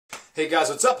Hey guys,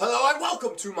 what's up? Hello and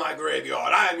welcome to my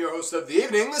graveyard. I am your host of the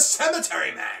evening, the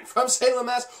Cemetery Man from Salem,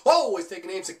 Mass. Always taking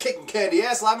names and kicking candy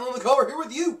ass, live on the cover here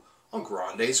with you on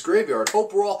Grande's Graveyard.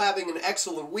 Hope we're all having an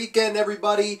excellent weekend,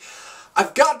 everybody.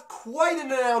 I've got quite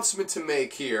an announcement to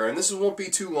make here, and this won't be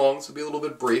too long, this will be a little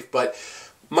bit brief, but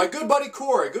my good buddy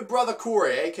Corey, good brother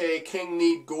Corey, aka King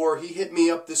Need Gore, he hit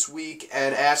me up this week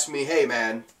and asked me, hey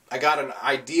man, I got an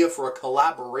idea for a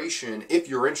collaboration if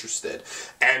you're interested.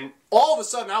 And all of a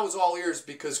sudden I was all ears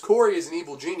because Corey is an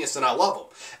evil genius and I love him.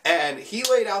 And he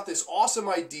laid out this awesome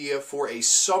idea for a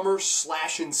summer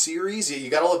Slashin Series. You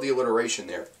gotta love the alliteration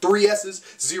there. 3 S's,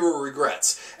 0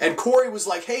 regrets. And Corey was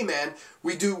like, hey man,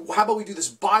 how about we do this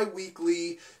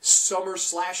bi-weekly summer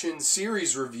Slashin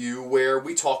Series review where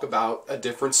we talk about a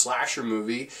different slasher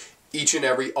movie each and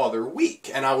every other week.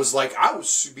 And I was like, I would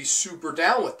be super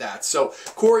down with that. So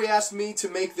Corey asked me to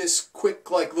make this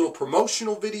quick little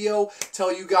promotional video,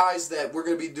 tell you guys that we're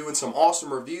going to be doing some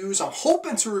awesome reviews. I'm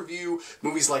hoping to review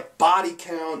movies like Body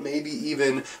Count, maybe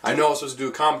even, I know I was supposed to do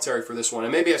a commentary for this one,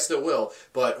 and maybe I still will,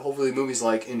 but hopefully movies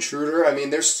like Intruder. I mean,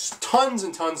 there's tons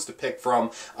and tons to pick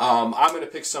from. I'm going to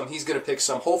pick some, he's going to pick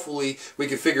some. Hopefully we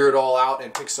can figure it all out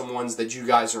and pick some ones that you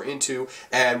guys are into.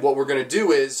 And what we're going to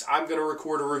do is, I'm going to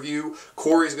record a review,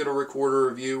 Corey's going to record a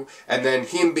review, and then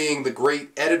him being the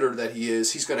great editor that he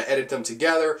is, he's going to edit them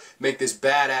together, make this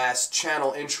badass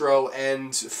channel intro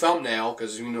and thumbnail,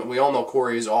 because we all know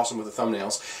Corey is awesome with the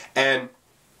thumbnails, and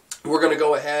we're going to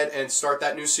go ahead and start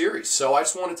that new series. So I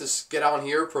just wanted to get on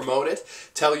here, promote it,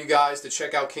 tell you guys to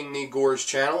check out King Need Gore's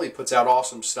channel. He puts out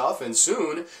awesome stuff, and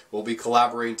soon we'll be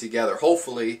collaborating together,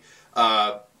 hopefully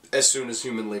as soon as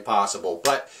humanly possible.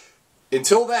 But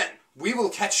until then, we will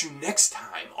catch you next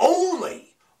time,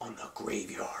 only on the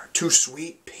Graveyard. Too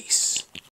sweet. Peace.